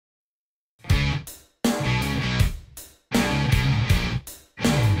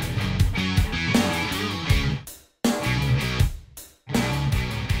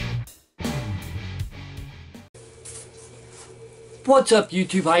What's up,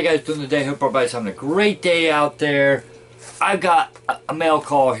 YouTube? How you guys doing today? Hope everybody's having a great day out there. I got a mail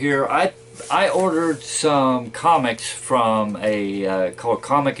call here. I ordered some comics from a called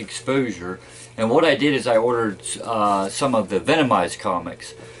Comic Xposure, and what I did is I ordered some of the Venomized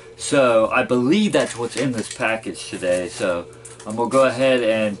comics. So I believe that's what's in this package today. So I'm gonna go ahead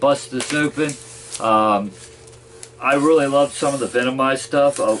and bust this open. I really loved some of the Venomized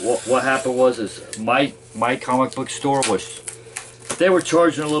stuff. What happened was my comic book store they were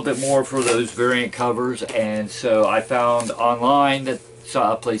charging a little bit more for those variant covers, and so I found online that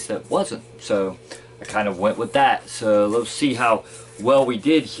saw a place that wasn't. So I kind of went with that. So let's see how well we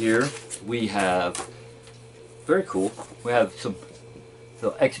did here. We have, very cool, we have some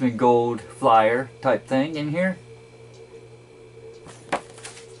little X-Men Gold flyer type thing in here.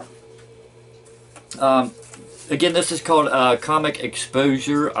 Again, this is called Comic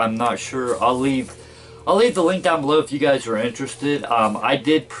Xposure. I'm not sure. I'll leave the link down below if you guys are interested. I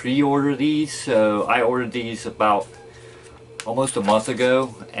did pre-order these, so I ordered these about almost a month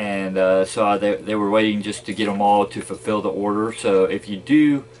ago, and so they were waiting just to get them all to fulfill the order. So if you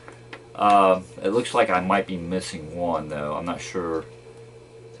do, it looks like I might be missing one though. I'm not sure.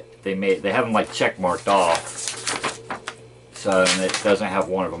 They have them like check marked off, so and it doesn't have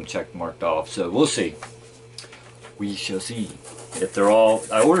one of them check marked off. So we'll see. We shall see if they're all.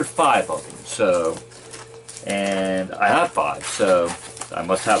 I ordered 5 of them, so. And I have 5, so I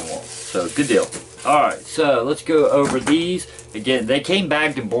must have them all. So good deal. Alright, so let's go over these. Again, they came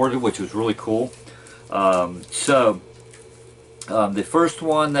bagged and boarded, which was really cool. The first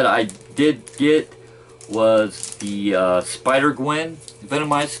one that I did get was the Spider-Gwen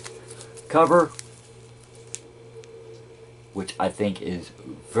Venomized cover, which I think is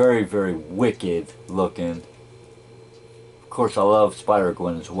very, very wicked looking. Of course, I love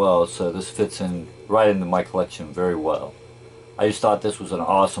Spider-Gwen as well, so this fits in right into my collection very well. I just thought this was an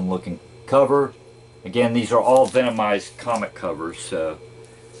awesome looking cover. Again, these are all Venomized comic covers, so.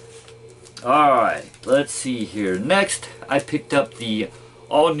 Alright, let's see here. Next, I picked up the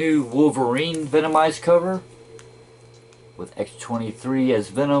all-new Wolverine Venomized cover with X-23 as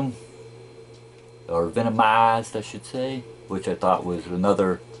Venom, or Venomized, I should say, which I thought was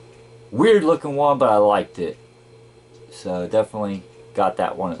another weird looking one, but I liked it. So definitely got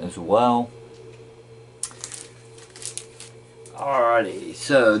that one as well. Alrighty,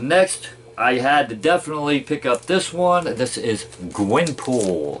 so next I had to definitely pick up this one. This is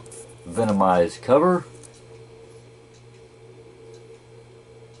Gwenpool Venomized cover.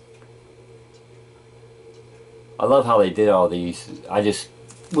 I love how they did all these. I just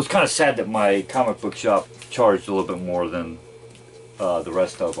was kind of sad that my comic book shop charged a little bit more than the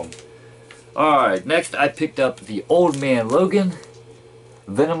rest of them. Alright, next I picked up the Old Man Logan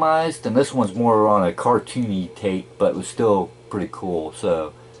Venomized, and this one's more on a cartoony take, but it was still pretty cool,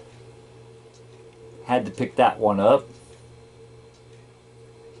 so had to pick that one up.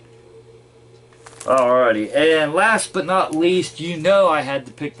 Alrighty, and last but not least, you know I had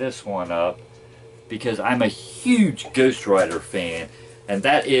to pick this one up because I'm a huge Ghost Rider fan, and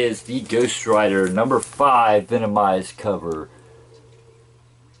that is the Ghost Rider #5 Venomized cover.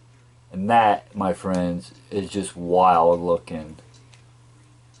 And that, my friends, is just wild looking.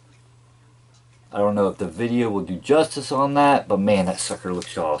 I don't know if the video will do justice on that, but man, that sucker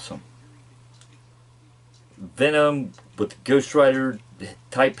looks awesome. Venom with the Ghost Rider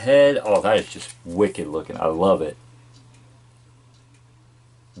type head. Oh, that is just wicked looking. I love it.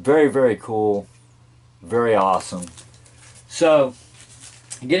 Very, very cool. Very awesome. So,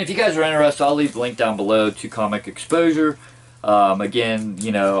 again, if you guys are interested, I'll leave the link down below to Comic Xposure. Again,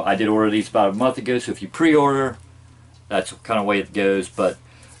 you know, I did order these about a month ago, so if you pre-order, that's the kind of way it goes. But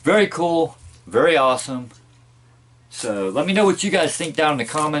very cool, very awesome. So let me know what you guys think down in the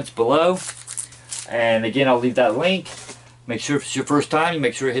comments below. And again, I'll leave that link. Make sure if it's your first time, you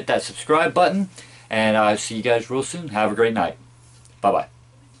make sure to hit that subscribe button. And I'll see you guys real soon. Have a great night. Bye-bye.